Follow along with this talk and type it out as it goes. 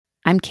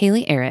I'm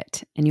Kaylee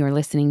Arrett, and you're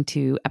listening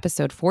to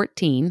episode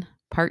 14,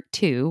 part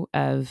 2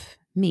 of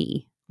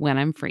Me When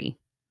I'm Free.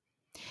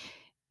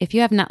 If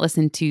you have not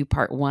listened to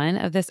part 1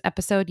 of this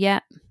episode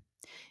yet,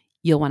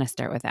 you'll want to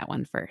start with that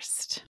one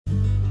first.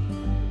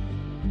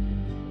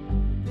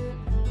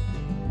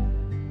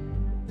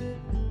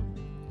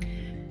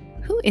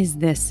 Who is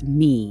this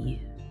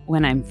me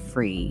when I'm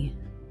free?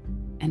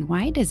 And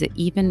why does it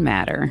even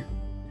matter?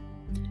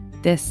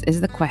 This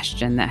is the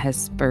question that has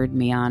spurred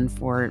me on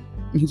for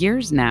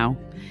years now.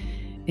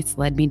 It's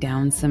led me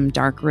down some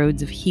dark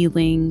roads of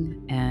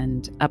healing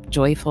and up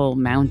joyful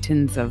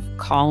mountains of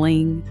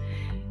calling,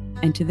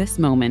 and to this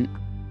moment,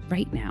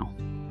 right now,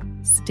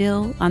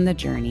 still on the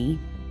journey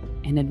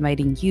and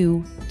inviting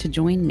you to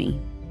join me.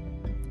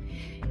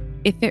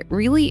 If it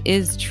really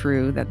is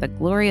true that the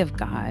glory of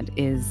God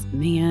is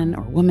man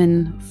or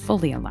woman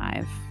fully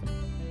alive,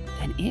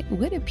 then it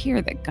would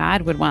appear that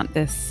God would want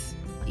this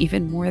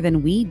even more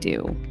than we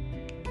do.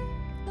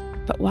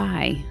 But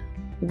why?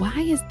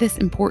 Why is this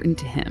important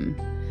to him?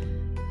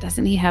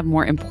 Doesn't he have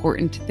more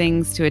important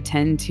things to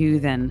attend to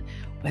than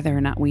whether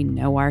or not we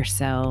know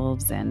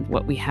ourselves and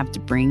what we have to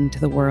bring to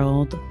the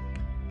world?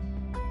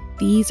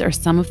 These are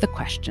some of the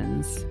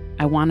questions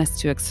I want us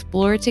to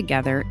explore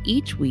together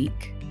each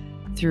week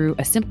through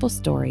a simple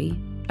story,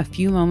 a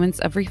few moments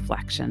of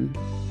reflection,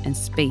 and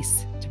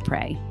space to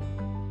pray.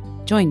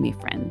 Join me,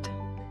 friend.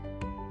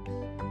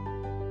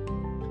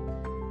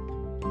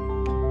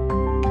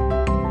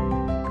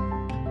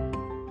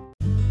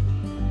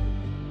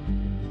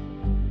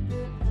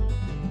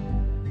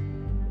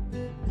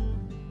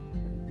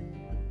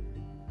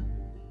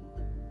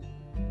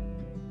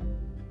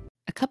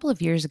 A couple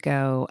of years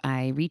ago,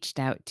 I reached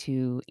out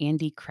to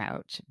Andy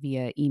Crouch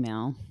via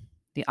email,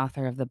 the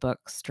author of the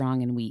book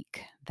Strong and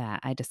Weak that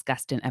I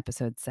discussed in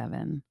episode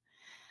 7.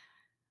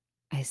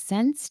 I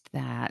sensed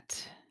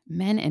that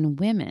men and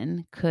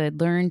women could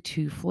learn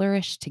to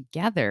flourish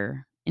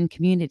together in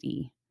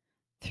community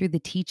through the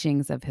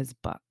teachings of his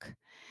book,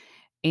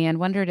 and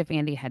wondered if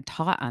Andy had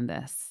taught on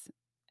this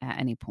at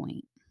any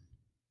point.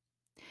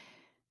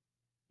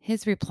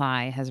 His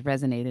reply has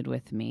resonated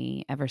with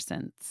me ever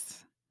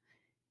since.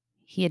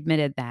 He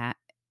admitted that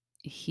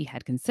he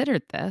had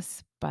considered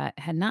this, but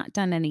had not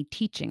done any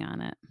teaching on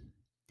it.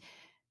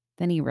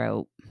 Then he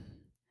wrote,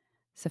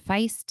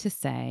 "Suffice to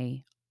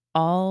say,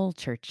 all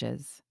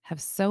churches have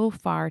so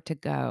far to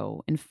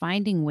go in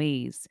finding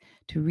ways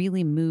to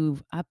really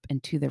move up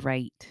and to the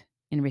right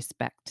in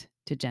respect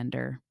to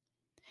gender.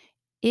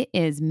 It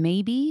is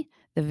maybe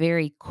the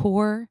very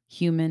core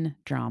human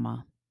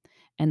drama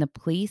and the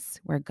place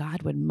where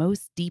God would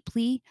most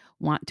deeply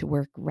want to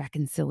work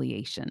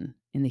reconciliation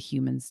in the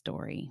human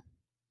story.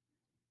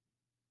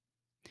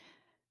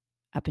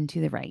 Up and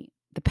to the right,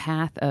 the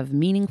path of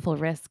meaningful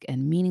risk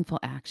and meaningful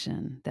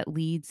action that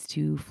leads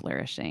to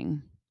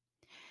flourishing."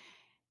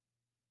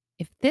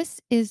 If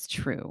this is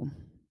true,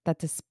 that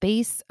the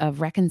space of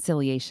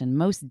reconciliation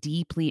most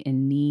deeply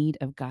in need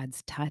of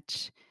God's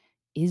touch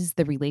is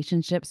the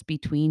relationships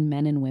between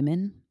men and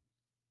women,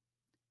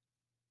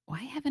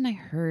 why haven't I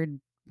heard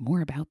more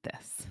about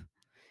this?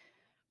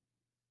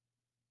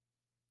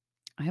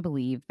 I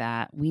believe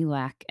that we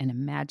lack an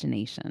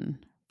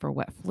imagination for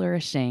what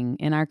flourishing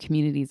in our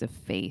communities of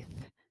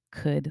faith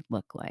could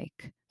look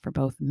like for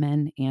both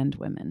men and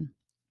women.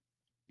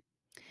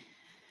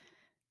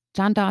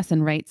 John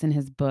Dawson writes in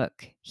his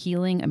book,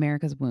 Healing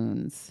America's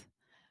Wounds,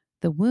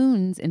 "The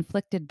wounds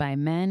inflicted by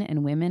men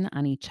and women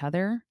on each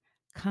other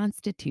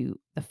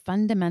constitute the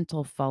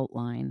fundamental fault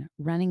line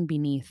running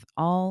beneath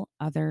all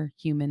other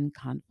human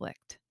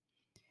conflict.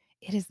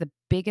 It is the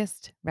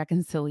biggest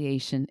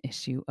reconciliation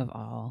issue of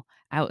all,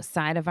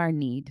 outside of our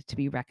need to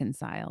be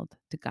reconciled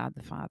to God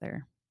the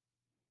Father."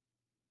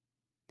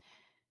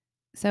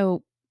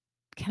 So,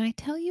 can I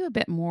tell you a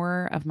bit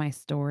more of my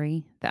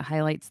story that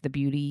highlights the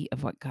beauty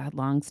of what God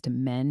longs to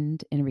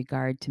mend in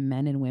regard to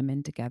men and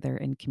women together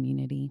in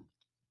community?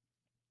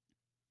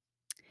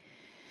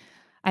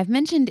 I've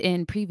mentioned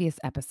in previous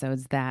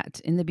episodes that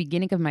in the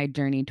beginning of my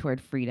journey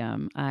toward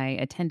freedom, I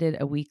attended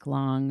a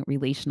week-long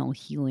relational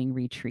healing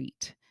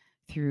retreat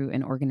through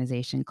an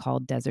organization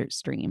called Desert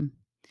Stream.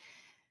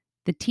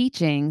 The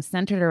teaching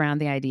centered around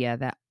the idea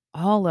that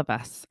all of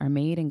us are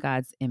made in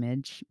God's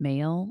image,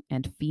 male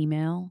and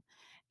female,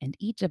 and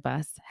each of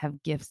us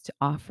have gifts to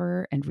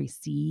offer and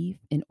receive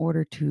in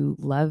order to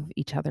love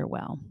each other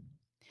well.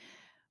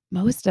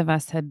 Most of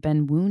us have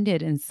been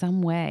wounded in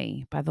some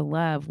way by the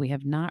love we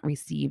have not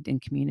received in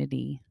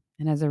community,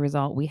 and as a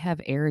result, we have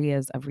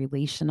areas of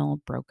relational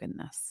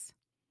brokenness.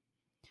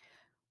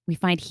 We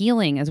find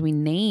healing as we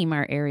name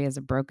our areas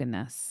of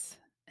brokenness,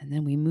 and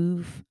then we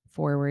move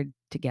forward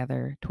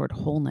together toward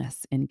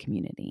wholeness in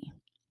community.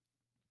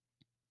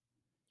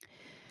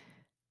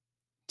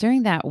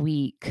 During that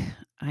week,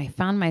 I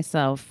found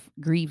myself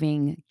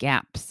grieving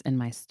gaps in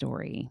my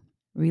story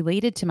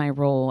related to my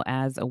role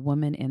as a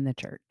woman in the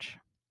church.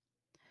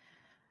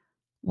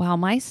 While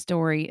my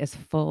story is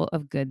full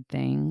of good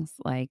things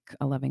like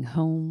a loving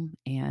home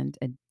and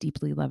a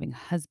deeply loving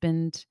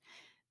husband,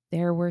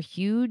 There were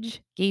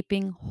huge,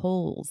 gaping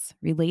holes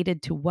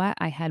related to what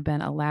I had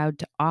been allowed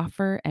to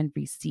offer and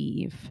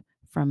receive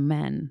from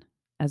men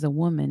as a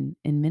woman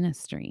in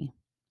ministry.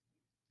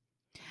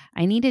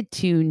 I needed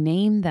to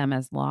name them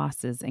as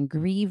losses and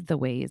grieve the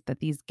ways that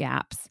these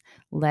gaps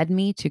led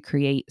me to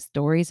create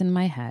stories in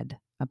my head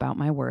about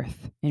my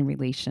worth in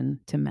relation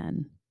to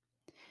men.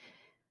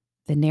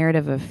 The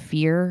narrative of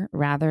fear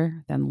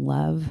rather than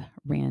love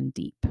ran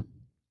deep.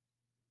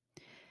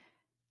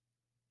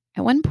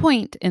 At one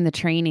point in the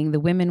training, the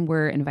women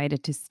were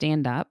invited to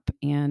stand up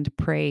and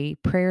pray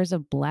prayers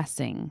of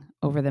blessing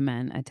over the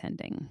men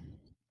attending.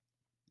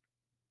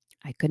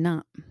 I could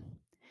not.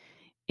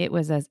 It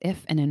was as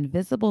if an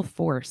invisible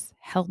force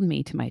held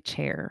me to my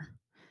chair.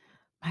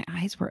 My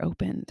eyes were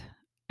opened.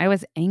 I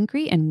was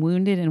angry and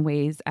wounded in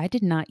ways I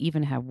did not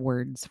even have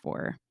words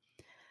for.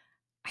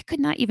 I could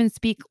not even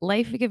speak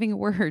life giving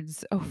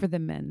words over the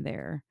men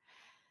there.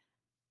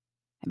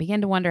 I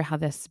began to wonder how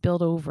this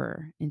spilled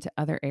over into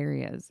other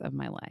areas of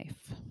my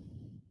life.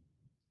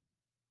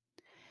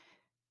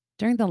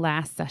 During the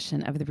last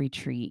session of the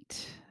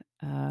retreat,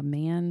 a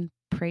man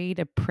prayed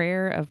a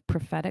prayer of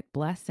prophetic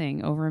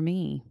blessing over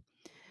me.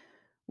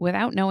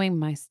 Without knowing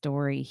my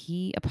story,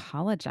 he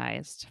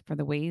apologized for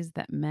the ways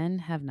that men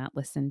have not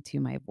listened to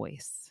my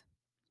voice.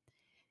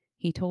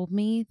 He told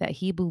me that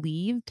he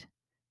believed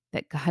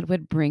that God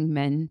would bring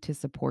men to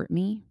support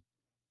me,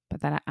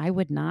 but that I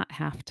would not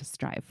have to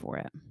strive for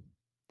it.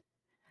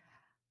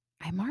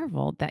 I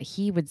marveled that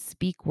he would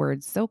speak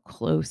words so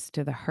close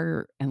to the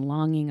hurt and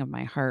longing of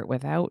my heart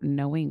without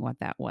knowing what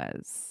that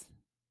was.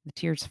 The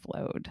tears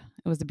flowed.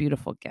 It was a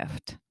beautiful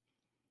gift.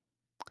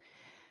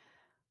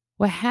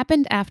 What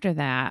happened after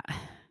that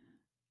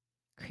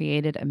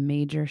created a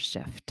major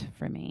shift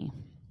for me.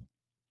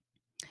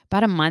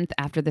 About a month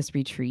after this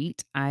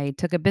retreat, I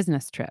took a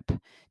business trip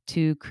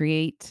to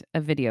create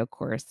a video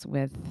course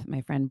with my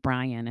friend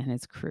Brian and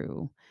his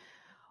crew.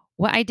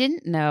 What I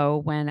didn't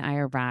know when I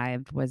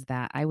arrived was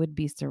that I would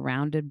be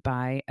surrounded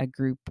by a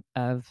group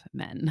of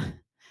men,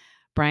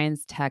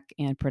 Brian's tech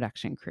and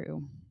production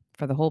crew,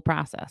 for the whole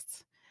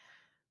process.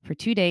 For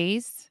 2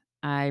 days,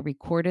 I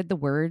recorded the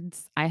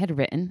words I had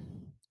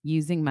written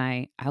using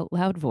my out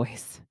loud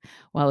voice,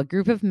 while a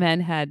group of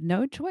men had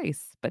no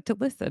choice but to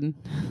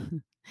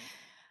listen.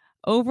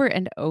 Over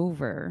and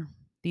over,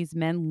 these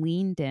men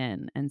leaned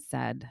in and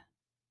said,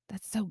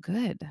 "That's so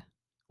good.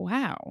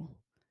 Wow.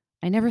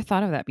 I never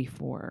thought of that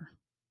before.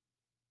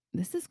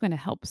 This is going to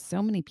help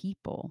so many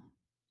people."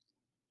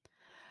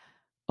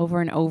 Over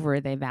and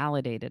over, they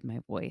validated my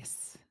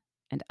voice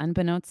and,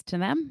 unbeknownst to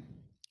them,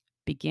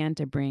 began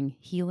to bring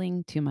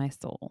healing to my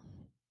soul.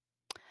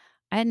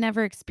 I had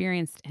never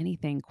experienced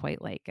anything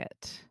quite like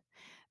it.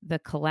 The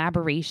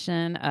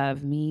collaboration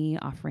of me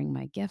offering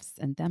my gifts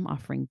and them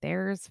offering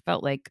theirs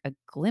felt like a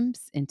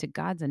glimpse into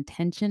God's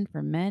intention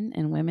for men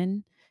and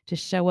women to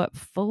show up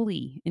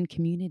fully in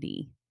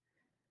community.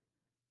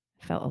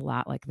 It felt a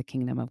lot like the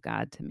kingdom of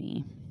God to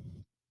me.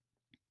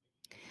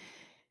 It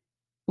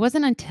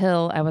wasn't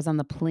until I was on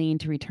the plane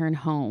to return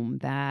home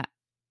that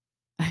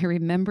I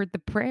remembered the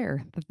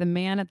prayer that the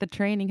man at the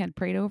training had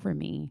prayed over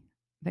me,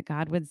 that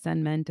God would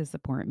send men to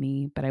support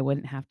me, but I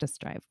wouldn't have to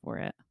strive for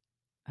it.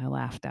 I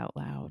laughed out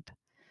loud.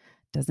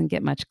 Doesn't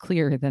get much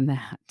clearer than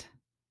that.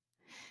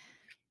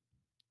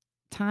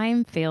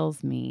 Time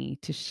fails me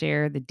to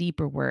share the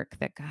deeper work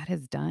that God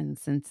has done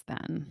since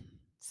then.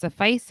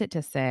 Suffice it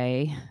to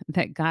say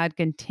that God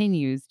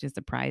continues to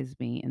surprise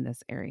me in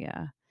this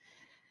area.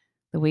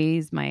 The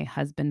ways my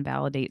husband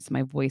validates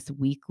my voice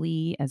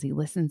weekly as he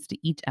listens to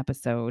each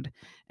episode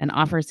and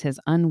offers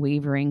his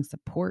unwavering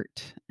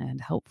support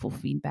and helpful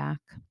feedback.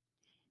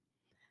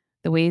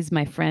 The ways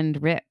my friend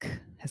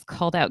Rick has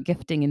called out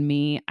gifting in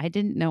me I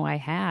didn't know I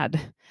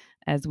had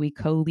as we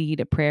co lead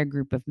a prayer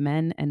group of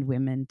men and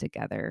women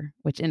together,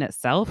 which in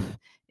itself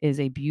is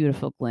a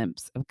beautiful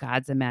glimpse of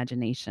God's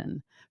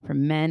imagination for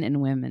men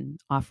and women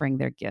offering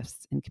their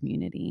gifts in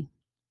community.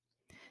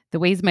 The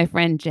ways my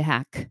friend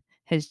Jack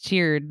has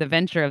cheered the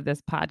venture of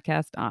this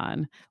podcast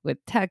on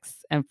with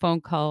texts and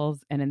phone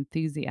calls and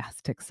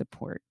enthusiastic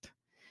support.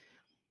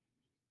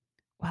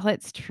 While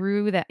it's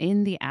true that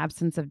in the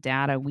absence of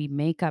data, we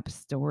make up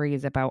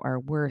stories about our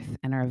worth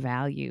and our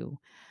value,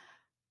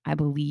 I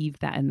believe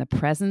that in the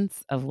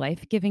presence of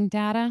life giving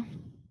data,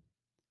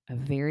 a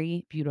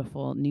very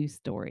beautiful new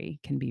story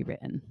can be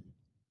written.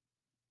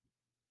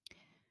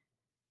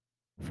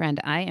 Friend,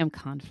 I am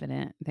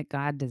confident that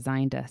God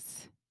designed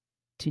us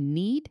to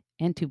need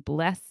and to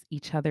bless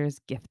each other's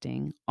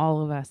gifting,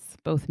 all of us,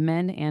 both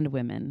men and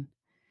women.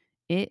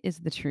 It is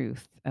the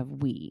truth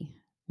of we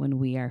when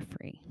we are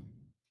free.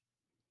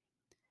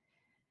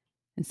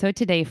 And so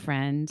today,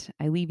 friend,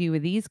 I leave you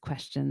with these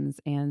questions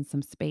and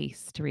some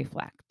space to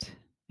reflect.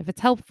 If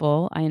it's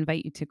helpful, I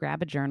invite you to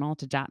grab a journal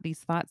to jot these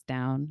thoughts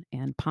down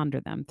and ponder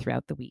them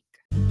throughout the week.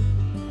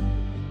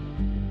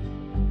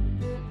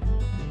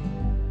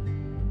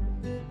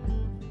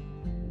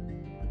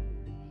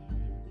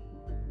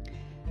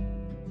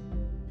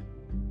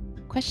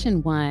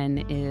 Question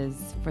 1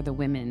 is for the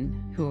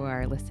women who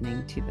are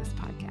listening to this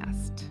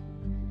podcast.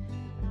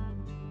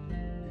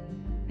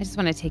 I just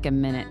want to take a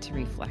minute to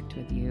reflect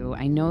with you.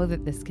 I know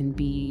that this can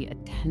be a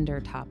tender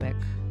topic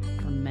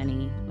for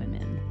many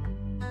women.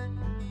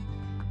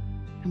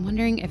 I'm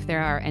wondering if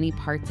there are any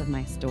parts of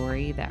my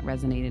story that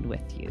resonated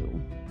with you.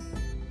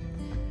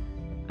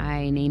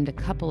 I named a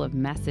couple of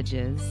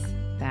messages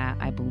that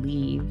I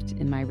believed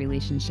in my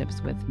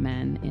relationships with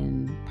men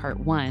in part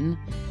 1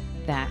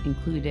 that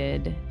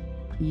included,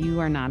 you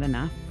are not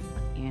enough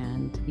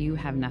and you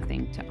have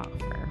nothing to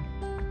offer.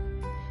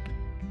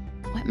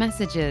 What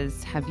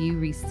messages have you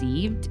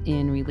received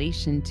in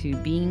relation to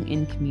being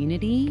in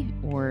community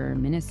or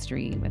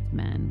ministry with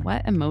men?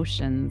 What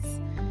emotions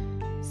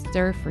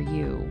stir for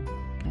you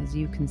as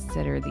you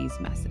consider these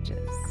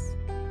messages?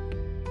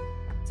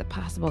 Is it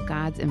possible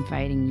God's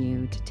inviting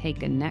you to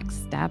take a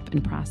next step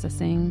in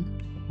processing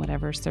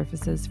whatever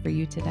surfaces for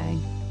you today?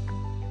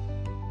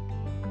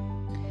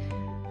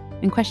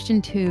 And question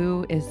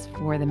 2 is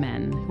for the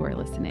men who are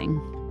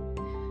listening.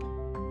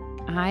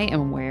 I am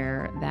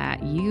aware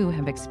that you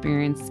have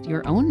experienced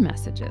your own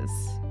messages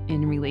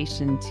in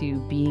relation to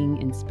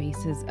being in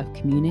spaces of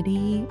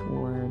community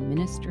or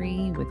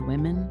ministry with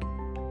women.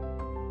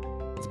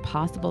 It's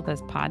possible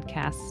this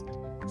podcast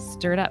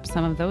stirred up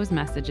some of those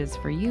messages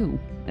for you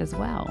as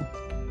well.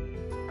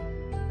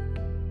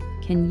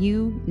 Can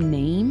you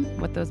name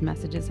what those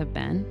messages have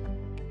been?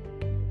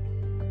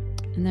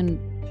 And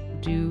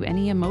then, do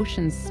any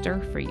emotions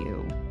stir for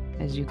you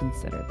as you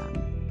consider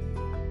them?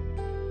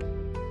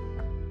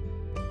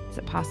 Is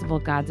it possible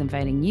God's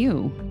inviting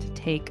you to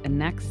take a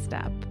next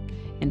step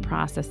in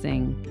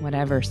processing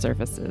whatever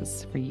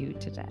surfaces for you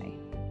today?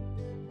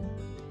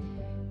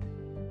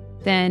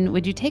 Then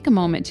would you take a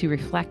moment to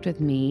reflect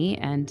with me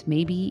and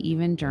maybe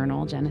even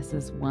journal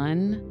Genesis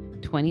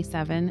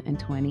 1:27 and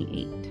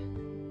 28.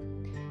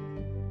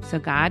 So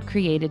God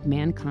created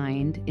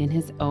mankind in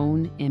his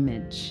own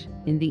image.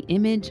 In the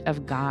image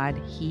of God,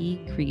 he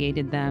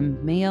created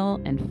them,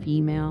 male and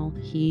female,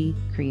 he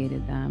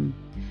created them.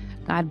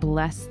 God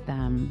blessed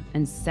them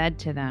and said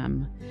to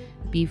them,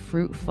 "Be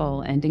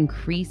fruitful and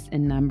increase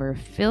in number,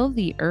 fill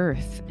the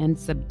earth and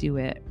subdue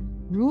it.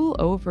 Rule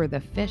over the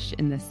fish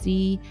in the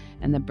sea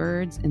and the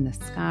birds in the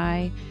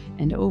sky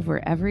and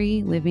over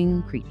every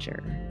living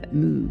creature that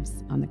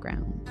moves on the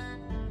ground."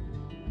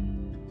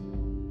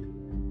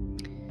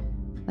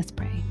 Let's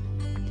pray.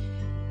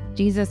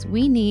 Jesus,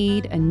 we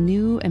need a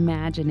new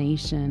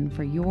imagination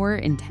for your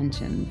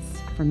intentions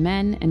for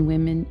men and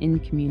women in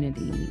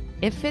community.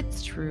 If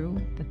it's true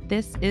that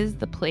this is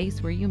the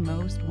place where you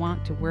most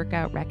want to work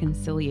out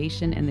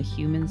reconciliation in the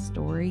human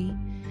story,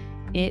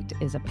 it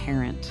is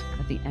apparent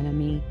that the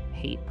enemy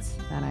hates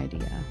that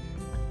idea.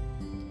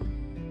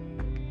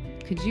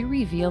 Could you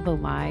reveal the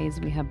lies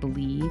we have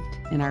believed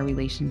in our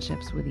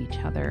relationships with each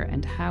other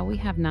and how we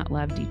have not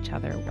loved each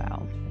other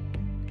well?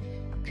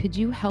 Could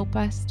you help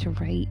us to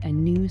write a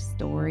new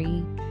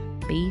story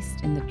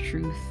based in the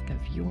truth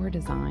of your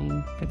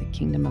design for the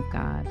kingdom of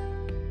God?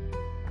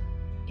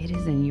 It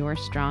is in your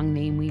strong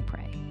name we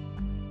pray.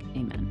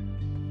 Amen.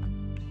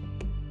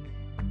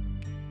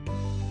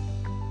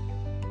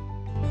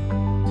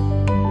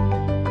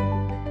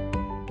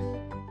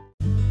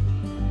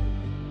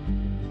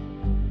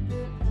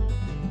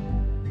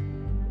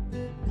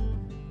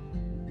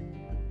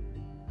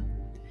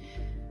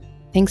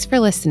 Thanks for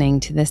listening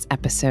to this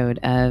episode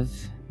of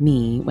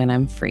Me When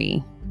I'm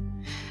Free.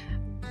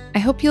 I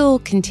hope you'll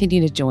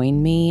continue to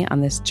join me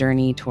on this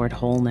journey toward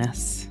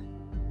wholeness.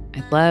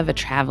 I'd love a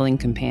traveling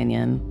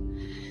companion.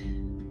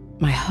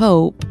 My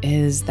hope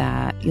is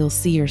that you'll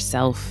see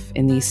yourself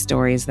in these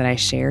stories that I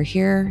share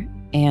here,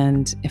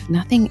 and if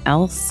nothing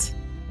else,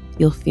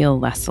 you'll feel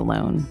less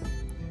alone.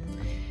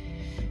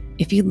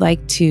 If you'd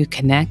like to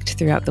connect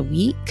throughout the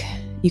week,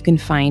 you can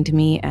find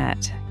me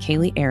at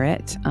Kaylee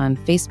Arrett on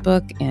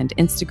Facebook and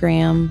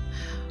Instagram,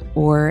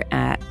 or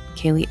at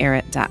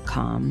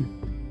KayleeArrett.com.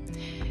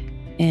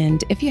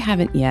 And if you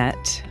haven't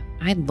yet,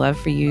 I'd love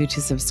for you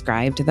to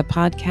subscribe to the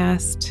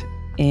podcast,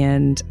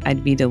 and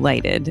I'd be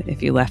delighted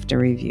if you left a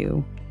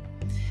review.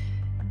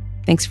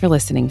 Thanks for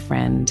listening,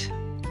 friend.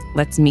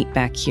 Let's meet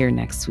back here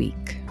next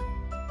week.